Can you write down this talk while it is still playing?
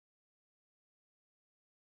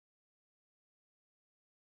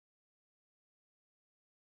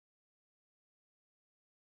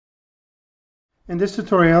In this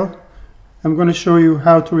tutorial, I'm going to show you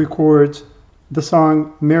how to record the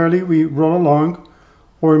song Merrily We Roll Along,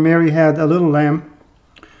 or Mary Had a Little Lamb,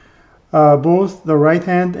 both the right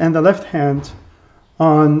hand and the left hand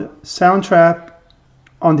on SoundTrap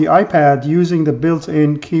on the iPad using the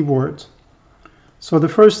built-in keyboard. So the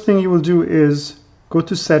first thing you will do is go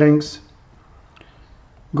to Settings,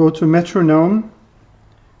 go to Metronome,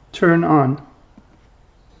 Turn On.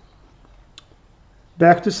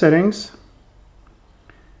 Back to Settings,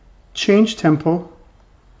 change tempo,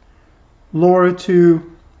 lower it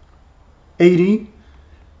to 80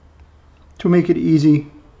 to make it easy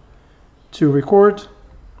to record.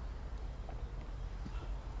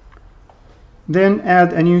 Then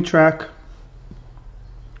add a new track,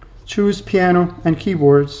 choose piano and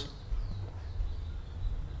keyboards,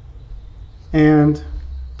 and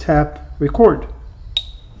tap record.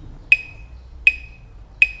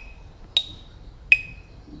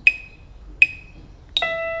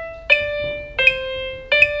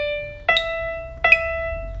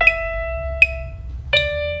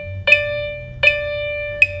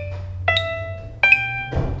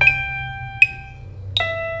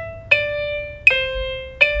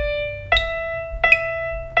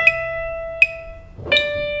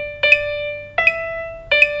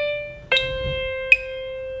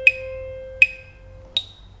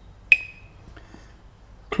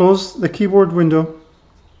 Close the keyboard window,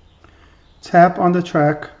 tap on the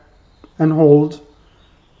track and hold,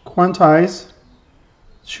 quantize,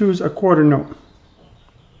 choose a quarter note.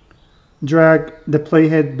 Drag the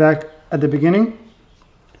playhead back at the beginning.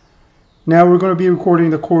 Now we're going to be recording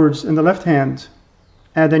the chords in the left hand.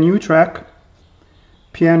 Add a new track,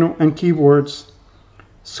 piano and keyboards.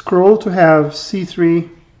 Scroll to have C3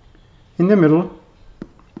 in the middle,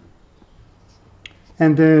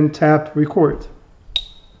 and then tap record.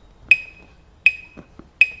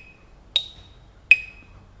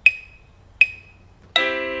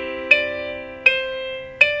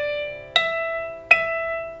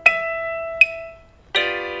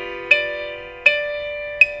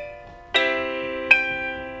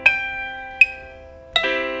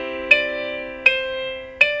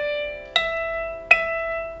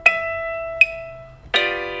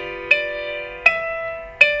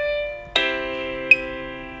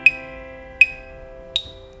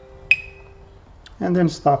 And then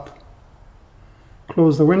stop.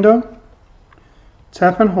 Close the window,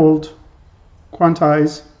 tap and hold,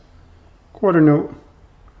 quantize, quarter note,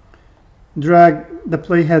 drag the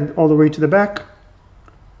playhead all the way to the back,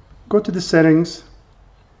 go to the settings,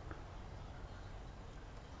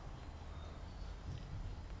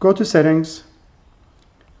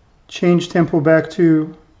 change tempo back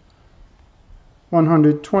to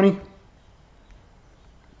 120,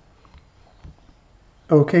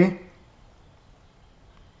 OK.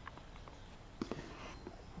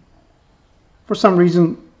 For some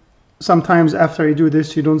reason, sometimes after I do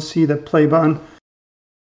this, you don't see the play button.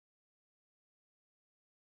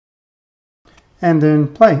 And then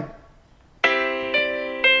play.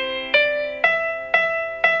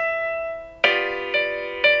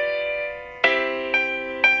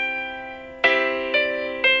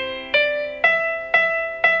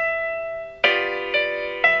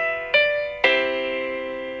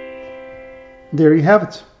 There you have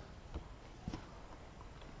it.